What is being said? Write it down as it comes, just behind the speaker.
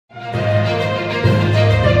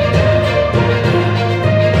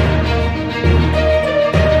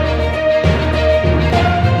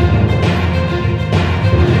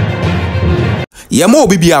Yamo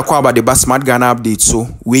bibi akwa about the Basmart Ghana update so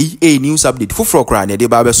we a news update for cry ne de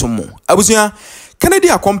ba be so mo. Abusia Kennedy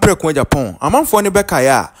a compare kwa Japan. Amanfo ne beka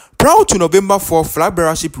ya proud to November 4 flag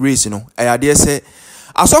bearership race no. Ayade se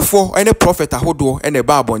asofo ene prophet ahodo ene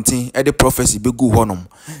ba abonten e de prophecy begu honom.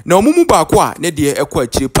 Na omumu ba akwa ne de ekwa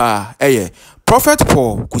akire pa eye Prophet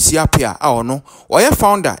Paul Kusi Appiah a ono oye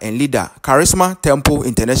founder and leader Charisma Temple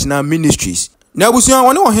International Ministries. Na abusia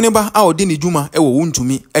woni ohene ba a odi ni djuma e wo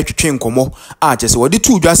wuntumi etwetwe nkomo a chese wodi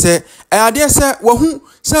tu dwa se ade se wahu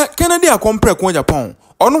se Kennedy a compare kwa Japan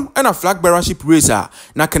ono na flag bearership race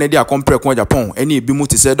na Kennedy a compare kwa Japan eni ebi mu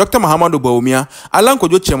te se Dr. Mahamadu Baumia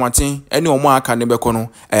alankojo chematin eni omo aka ne beko no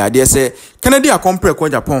ade se Kennedy a compare kwa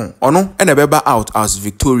Japan ono na beba out as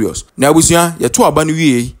victorious. Na abusia ye to aba no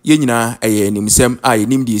wie ye nyina eye nimsem a ye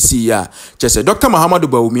nim de si ya chese Dr. Mahamadu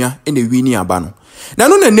Baumia eni wini aba no. Na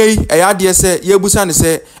no nenei ade se ye busa ne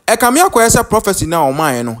se e kam yakwa se prophecy na o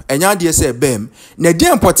man no enya ade se bem na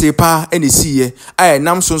die mpote pa ene siye aye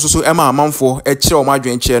nam so ema amanfo e kire o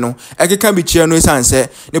madwenche no ekeka bi kire no esanse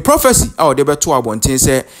ne prophecy a o de beto abonten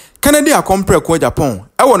se Kennedy a compare kwa Japan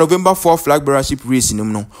e wo November 4 flag bearership race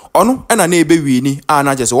nim no ono na ebe wini a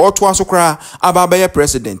na jese wo to aso kra aba ye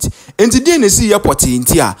president enti die ne si ye poti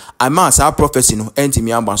enti a ama sa prophecy no enti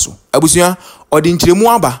mi amba so abusua odi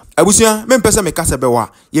nchiremu aba abusua me mpese me kasa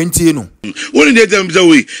bewa ye ntie no only the time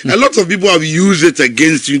way a lot of people have used it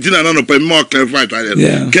against you didn't know per more clarify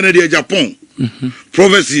Kennedy Japan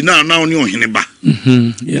prophecy now ni oheneba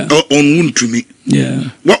yeah on won to me yeah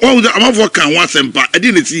what was the amount of can once empa I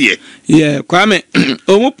didn't see here yeah kwame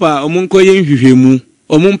omupa omunko ye nhwehwemu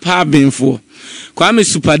omumpa abenfo kwame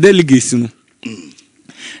super delegates no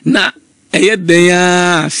na eye den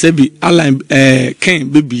ya sebi align ken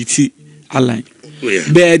bebiti align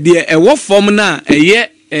be de ewo form na eye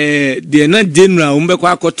de na general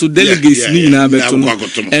umbekwa akoto delegates ni na beto no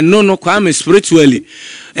eno no kwame spiritually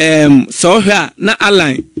so hwa na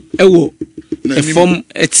align ewo form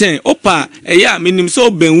eten opa eya minim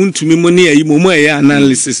so benwuntumi mo ne ayi mo eya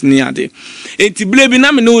analysis ni ade enti blebi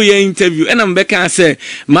na me no ye interview ena mbeka say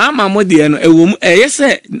mama mo de no ewo eye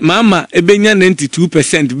say mama ebenya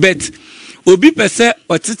 92% bet obi pese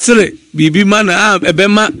otitere bibi mana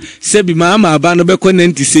ebema se bi mama aba no beko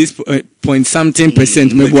 96 point something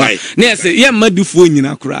percent meboa na say ye madufuo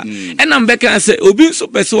nyina kura ena mbeka say obi nso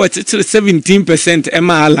pese otitere 17%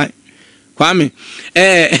 ema align kwame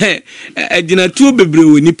ejina tu bebre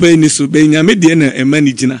woni pa ni so be nyame de na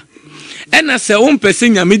emani gina ena se won pese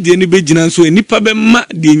nyame de ni be gina so enipa be ma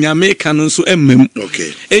de nyame ka no so emmam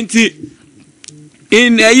okay enti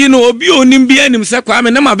in you know obi onim bia nim se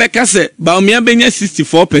kwame na mabeka se Baumia benya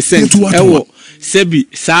 64% ewo sebi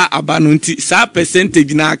sa aba no nti sa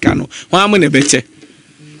percentage na aka no hwan mo ne beche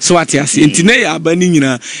so ati ase enti na ya aba ni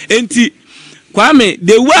nyina enti kwame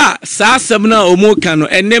de wa sa asem na omuka no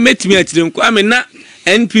enne metimi akire kwame na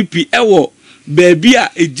NPP ewo baabia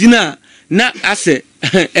ejina na ase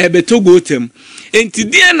ebetogo tem enti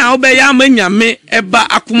die na obeya amanyame eba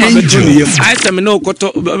akoma beto ne yem aisem na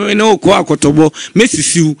okoto na okọ akotobo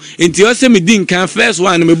mesisiu enti o se me din kan first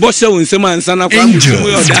one me bo se wonsem ansa na kwa musumu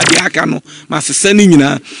yo dade aka no masese ni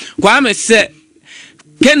nyina kwame se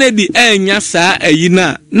Kennedy enya saa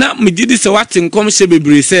ayina na megidi se wate nkom hye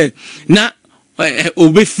bebre se na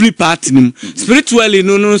obe free party nim spiritually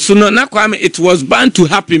no so no na kwame it was bound to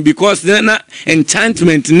happen because then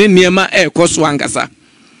enchantment ne niema ekoso angasa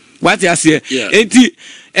what you say enti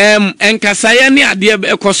enkasaya ne ade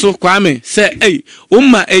ekoso kwame say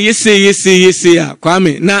umma yese ya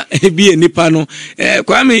kwame na ebi enipa no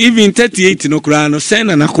kwame even 38 no kura no sen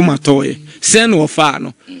na nakoma toye sen wo fa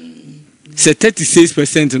no se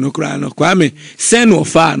 36% no kura no kwame sen wo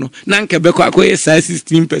fa no na nke be kwa akoye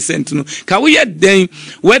 16% no ka we ye den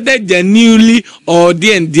whether genuinely or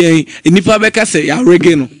den enipa be ka say ya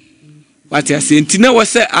rege no what you say ntina wo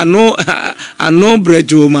say ano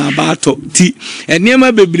brejo ma bato ti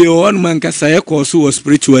eniema bebre won man kasa ye koso was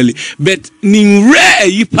spiritually but nin re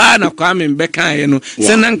yipa na kwame be kan ye no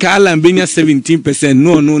say na nka ala benya 17%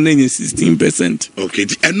 no na 16%. Okay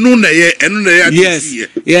eno na ye yes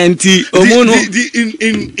yeah nti omo no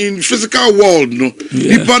in physical world no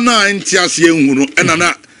nipa na ntiase ehunu no ena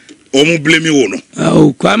na omu blame you no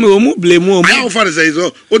oh kwame omu blame you I offer say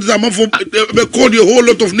so what is am for be called you a whole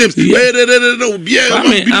lot of names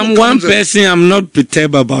I'm one person. I'm not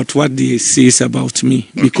perturbed about what they say about me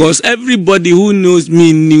because everybody who knows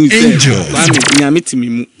me knew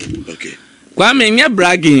okay Kwame nya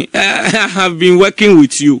bragging. I have been working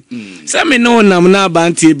with you. Say me no nam na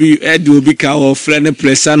banti bi edu obi ka o friend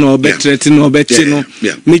pressure no betrete no beche no.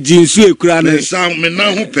 Me jinsu ekura no. Me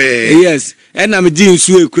na ho pe. Yes. And I'm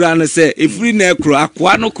jinsu ekura no say efri na ekro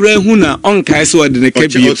akwa no kura hu na onkai so de ne ka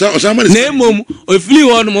bi. Na mom ofli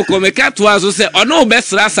won mo ko me ka to aso say ono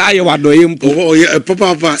besra sa ye wadoye mpo. Oh yeah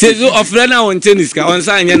papa. Say so ofre na won tennis ka on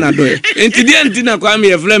sa anya na doye. Enti di enti na Kwame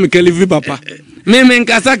ye frame kalivi papa. Me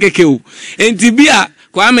nkasa keke o. Enti bia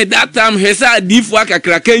Kwame that time hesa difu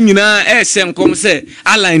akakraka nyina ehye nkom say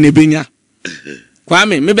align ne benya.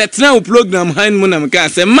 Kwame me betena o program han mu na me ka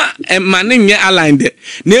say ma ne nye align de.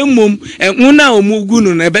 Na emom enuna omugu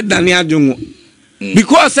no na ebedane adwonwo.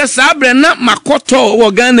 Because sabre na makoto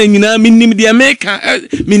wo Ghana nyina minim de America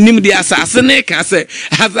minim de asase ne ka say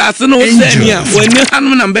asase no say nia wani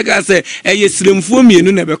hanum na mbeka say eye siremfo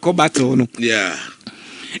mienu na beko battle no. Yeah.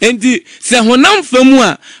 Enti se honam famu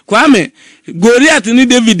a Kwame Goliath ni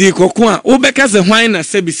David kokko a wo beka se hwan na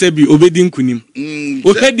sebi obedi nkunim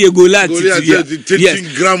wo hede Goliath yes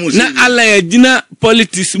na ala agina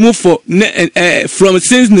politics move for from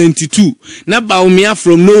since 92 na Baumia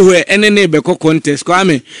from nowhere enene beko contest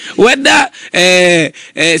Kwame whether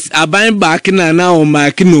aban back na o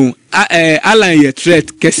mark no ala ye threat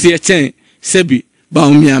kese chen sebi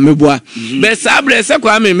Baumia meboa be sabre se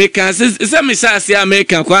Kwame me kan se me sase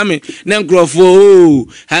America Kwame na nkrofo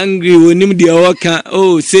hungry wonim de o kan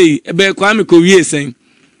say be Kwame ko wie sen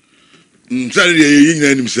sorry ye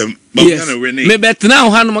nyina nim sem me betna o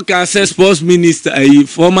hanum kan se sports minister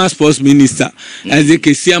former sports minister as e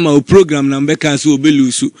kesiama o program na be kan se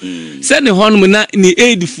obelusu se ne honum na ni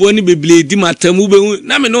aid fo ni beble di matamu be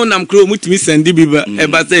na me no nam kro mutimi sende bi e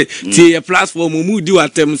ba se tie platform mu di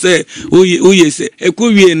watem se oye se eko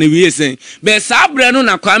wie na wie sen be sabre no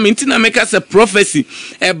na Kwame ntina me ka se prophecy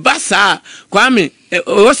e ba sa Kwame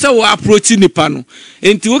also we approach nipa no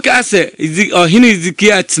enti wo ka se ohini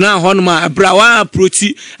Ezekiel tena honum abra wa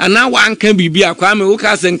approach ana wa nka bibia Kwame wo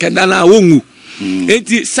ka se nkeda na wongu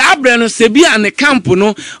enti sabre no se bia ne camp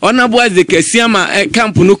no onabo Ezekiel ma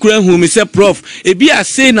camp no kura hu me se prof e bia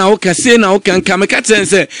say na wo ka say na wo kan ka me ka ten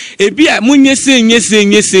se e bia munye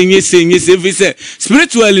se fi se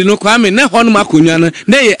spiritually no Kwame na honum akonwa no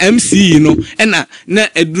na ye MC no na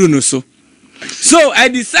eduru no so I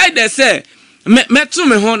decided say metu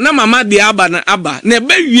me ho na mama de aba na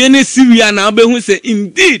be wie ne siwia na obehu say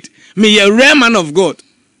indeed me a rare man of God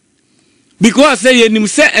because say nim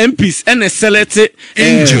say MPs and select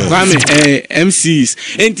Kwame MCs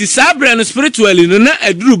enti sabre no spiritually no na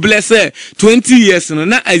aduru bless 20 years no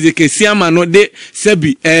na Ezekiel ma no de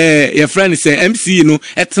sebi your friend say MC no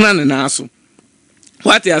etena na aso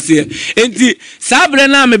what you say enti sabre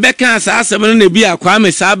na me beka asasem no na bia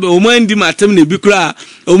Kwame sabre o mandi matem na bi kura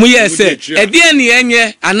o mu ye se e de ne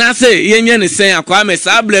yenye anase yenye ne sen Kwame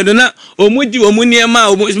sabre no na o mu di o mu niema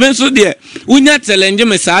o mu so de unya challenge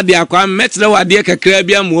me saade Kwame metre wade kakra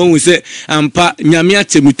bia mo hu se ampa nyame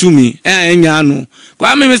achemitumi enya ano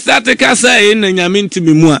Kwame me start ka say na nyame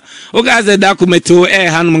ntimi mu a o ga ze da kometo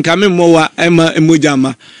hanom nka me mo wa ema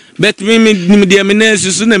emojama bet me de me na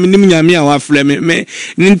susu na me nim nyame a wa frɛ me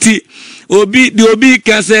nti obi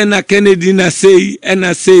ka say na Kennedy na say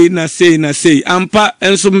na say ampa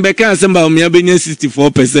enso mbeka say ba omia benya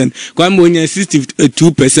 64% Kwame onya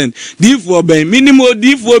 62% difo ben minimum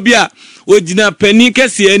difo bi a ogina pani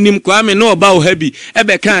kese anim Kwame na oba o habi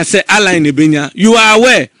ebe kan say align ne benya you are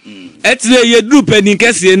aware etre ye dru pani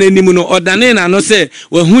kese na anim no odane na no say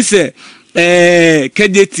we hu say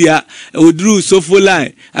kejetia odru sofo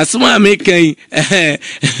line asoma mekan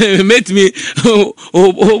met me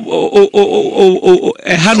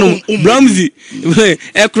hanum bramzi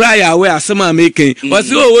cry away asoma mekan was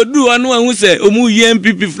odru onu hu say omu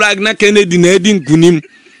MPP flag na Kennedy na edi nkunim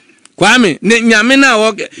Kwame ne nyame na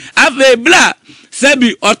wo ave bla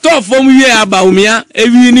sebi otofom wie abaumia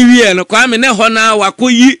ewi ni wie no Kwame ne ho na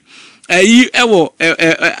wakoyi ewo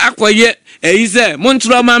akoye say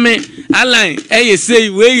montro mame align say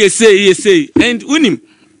we say and unim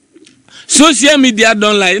social media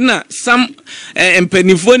don't like na some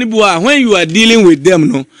empenifoni bua when you are dealing with them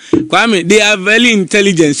no Kwame they are very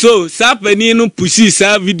intelligent so sapeni no pushi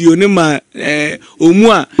sa video ne ma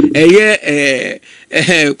omu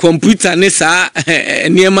a computer ne sa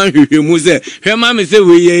niema hwehwemu se hwema me se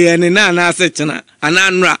we ye ne na asechena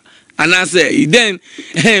ananra and I say then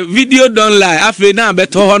video don't lie afi na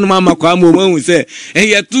beto hono mama kwa mo say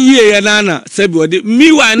ye 2 year na sebi odi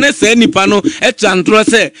mi wa na say nipa no etantro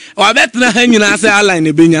say wa betna ha nyina say align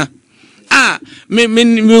ne benya me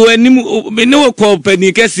wani me no ko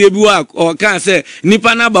pani kase bi wa o kan say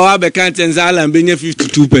nipa na ba wa be kan tenza align benya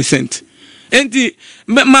 52% enti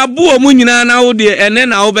mabu omu nyina na wo de ene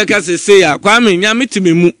na wo beka se ya Kwame nyame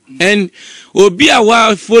timi mu and obi a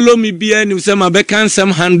wa follow me bia ni se ma beka nsem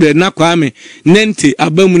 100 na Kwame 90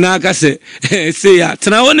 abamu na aka se ya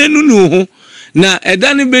tena wo nenu ho na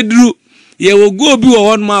eda ne beduru ye wo go obi wo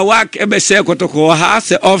hon ma wa ebe se kotoko ha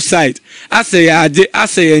se offside ase ya age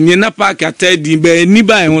ase ye nyina park atadi be ni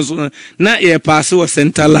ba ho so na ye pass wo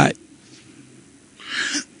center line.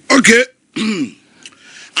 Okay.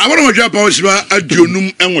 I want to Agyapong Osima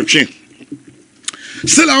adionum enwotwe.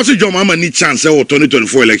 Still I also John Mama need chance for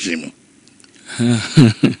 2024 election.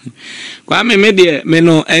 Kwame me de me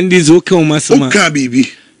no endis okay o masama. Okay bibi.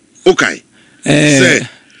 Okay. Say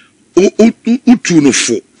utu no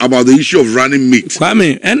for about the issue of running mate.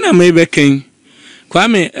 Kwame enna me be ken.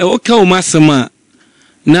 Kwame okay o masama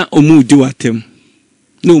na omu di watem.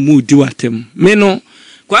 Na omu di watem. Me no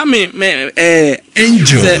Kwame me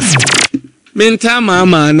angel. Menta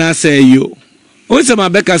mama na say yo. O se ma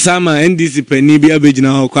beka sama NDC pani bia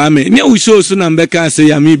begina ho Kwame. Nya wo show so na beka say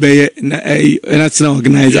ya mi be na national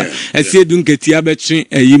organizer. Ese du nketi abetwe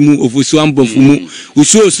ayimu ofusu ambofu mu. Wo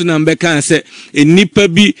show so na beka say enipa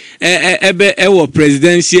bi ebe ewo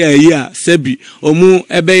presidential ayi a sebi omu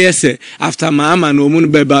ebe yese after mama na omu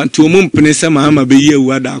beba to omu mpene se mama be yi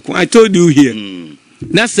awada ko. I told you here.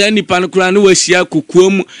 Na say nipa no kura no wahia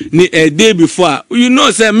kokuom ni a day before you know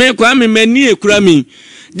say me Kwame mani ekura mi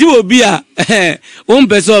ji obi a won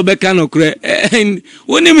pese obeka no kura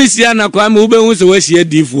woni misia na Kwame wo be hu se wahia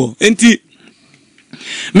difo enti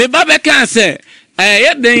me ba beka say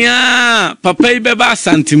ye den ya papa ibe ba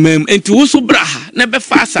santimam enti wo so bra na be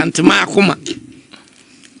fa santima akoma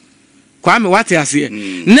Kwame what you say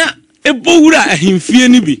na ebowura ahimfie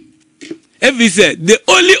ni bi. Every said the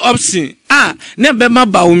only option never ma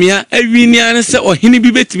baumia ewini an se ohini bi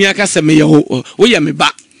betimi aka se me wo ye me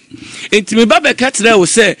ba enti me ba be katra wo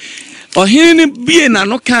se ohini bie na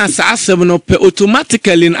no kan sa asem no pe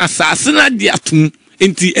automatically na asase na di atum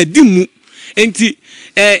enti edimu enti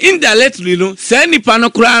indirectly no se nipa no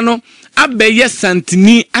kura no abeye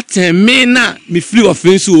santini ateme na me free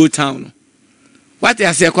offense o town no what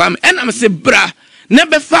I say Kwame enam se bra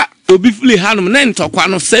never fa obi fili hanum na ntokwa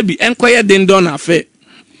no sabi enkoye den don afa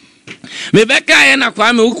me beka ye na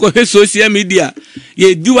Kwame wo social media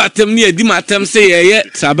ye di watem ne ye di matem se ye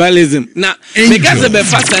tribalism na me ka se be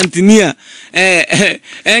fa santinia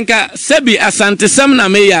enka sabi asante sam na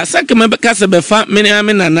me ya saka me beka se be fa me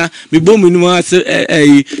nana me bomu nu ase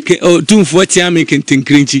tumfo tia me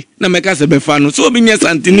kentinkrinchi na me ka se be fa no so obi nya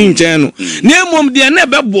santini nchen no na emom de na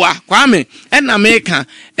be boa Kwame na me ka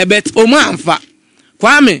ebet o ma amfa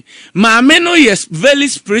Kwame, Mame no yes very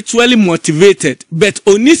spiritually motivated, but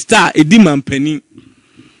Onista edi mampeni.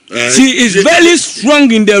 She is very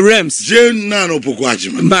strong in the realms. Jane Nano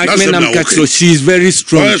Pokwajima. She is very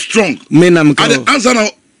strong. Very strong. Menam and the answer now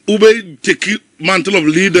Ube take mantle of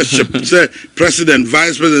leadership, say president,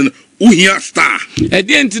 vice president, Uhia star. At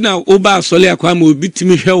the end now, Oba Solia Kwame will beat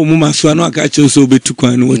me here, Muma Swano catches Obe to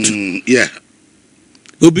Kwan. Yeah.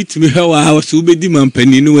 Obi to me how I was Ube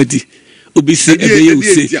Dimampeni, no way. Obi say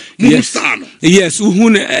yes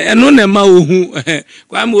uhun eno na ma ohun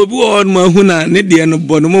Kwame obi wo no ma hu na ne de no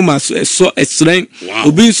bo no ma so esren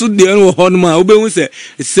obi nso de no ho no ma obi hu se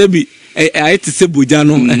sebi ayete se boja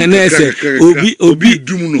no na se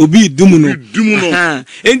obi dum no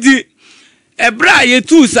enti ebra ye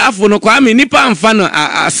tu safo no Kwame nipa amfa no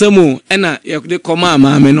asemo na ye de koma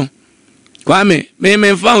amaame no Kwame me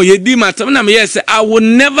mfa ye di matam na me yes I will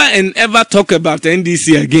never and ever talk about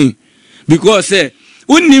NDC again. Because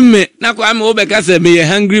unime na Kwame obeka se me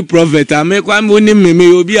hungry prophet ame Kwame unime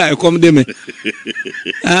me obi a come de me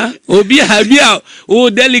obi a bia o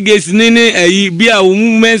delegates ni bia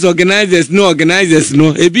women's organizers no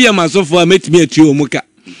ebi ya masofo a metimi ati omuka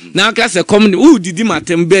na aka se come u didi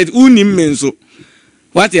matem bed unime nso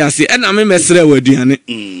what you say na me mesre waduane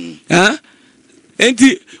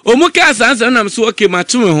enti omuka asanse na so okay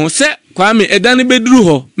matwe ho se Kwame edane beduru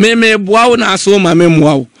ho me boa wo na aso ma me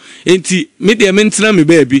moa wo enti me de mentra me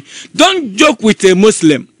baby don't joke with a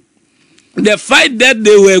Muslim. The fight that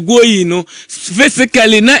they were going,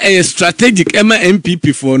 physically not a strategic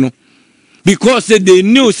MPP for no, because they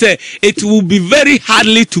knew say it will be very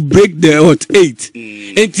hardly to break the oath 8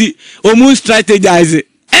 enti omu strategize it.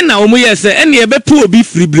 Na omo yes en ye be pu obi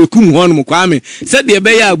free brekum ho no Kwame se de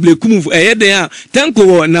be ya brekum den a tanko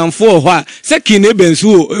wo namfo ho a se kine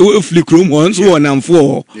bensu free krom ho nso wo namfo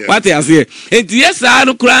ho what you say enti yes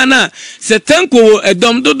a kura na se tanko wo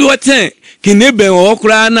edom dodo ten kine ben ho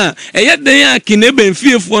kura na den a kine ben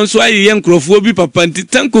fiefo nso aye nkrofo bi papa nti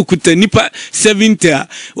tanko kuta nipa 70 a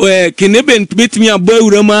kine ben betimi abo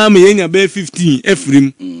awura ma me yenya be 15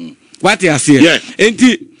 efrim What you say? Yeah.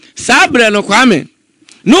 Enti sabre no kwame.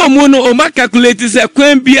 No mono o ma calculate say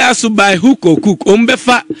kwen bia so by hook or cook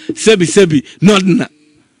ombefa sebi not.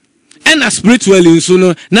 And a spiritually so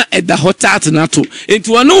na at the hot na to it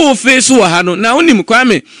was no face so hano na onim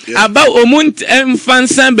kwame about omunt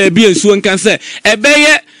fansan baby and so can say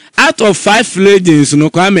ebeye out of 5 legends no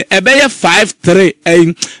kwame ebeye 5-3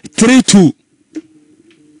 3-2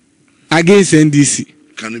 against NDC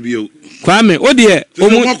can be kwame o de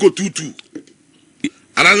omako 2-2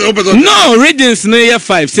 no regions no year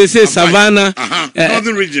 5 say Savannah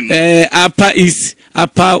northern region upper east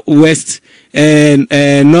upper west and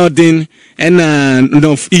northern and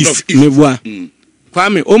northeast mewa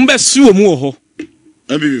kwame ombe su omu ho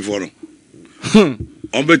MPP for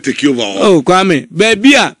ombe take over oh kwame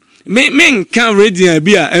baby a me kan region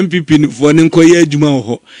bia MPP for nkoye adwuma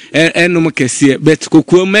ho enom kese bet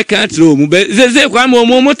kokuo meka tro omu ze kwame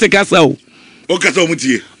omu tekasa o kasa omu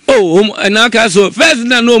tie oh na ka so first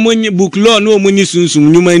na no omu book law no omu ni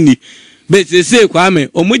sunsum nyuma ni bet se kwame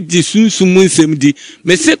omu di sunsum nsem di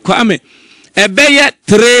me se kwame ebeye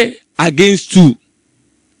 3-2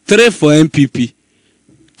 3 for MPP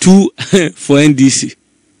 2 for NDC.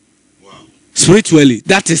 Wow. Spiritually,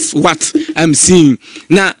 that is what I'm seeing.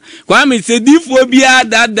 Now, kwame say difobia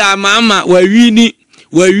dada mama we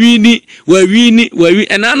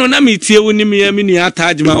and I know na me tie woni me ni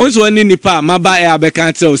atagema onso ni nipa maba e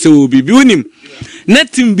abeka tell say obi bi wonim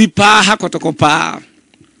netim bi pa hakotokopa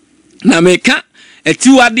na meka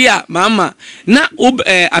etiwade a mama na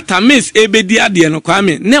atamis ebedi ade no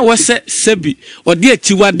kwame na wose sebi ode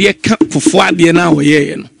etiwade ka fofo ade na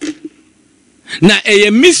woyeye no na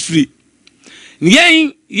eye mystery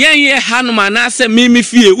yen hanuma na se mimi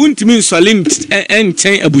fie untimi nsole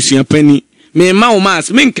enchen abusuan pani me ma o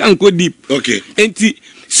mas me nkan ko deep okay enti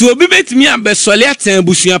so obi betimi abesole aten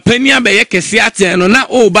abusuan pani abeye kese aten no na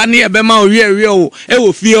o ba ne ebe ma o wie o e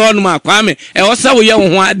wo fie honuma kwame e wo se wo ye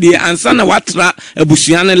ho ade ansa na watra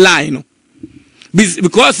abusuan line no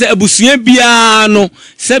because abusuan bia no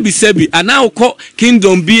sebi ana ukọ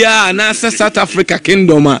kingdom bia ana South Africa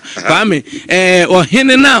kingdom a kwame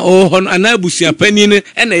ohene na ohon ana abusuan pani ne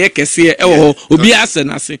na ye kese e obi ase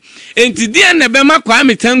na se enti die na be ma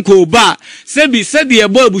kwame tanko ba sebi ye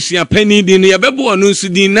bo abusuan pani din ye be bo no nsu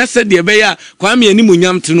din na se de be ya kwame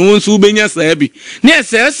animunyam te no nsu benya sabi na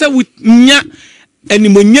se nya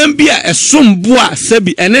animunyam bia esombo a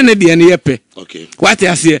sebi enene de ne yepe okay what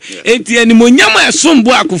you say enti animunyam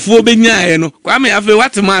esombo akofo benya ye no kwame afi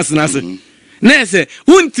what mass na se na se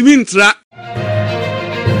untimi ntra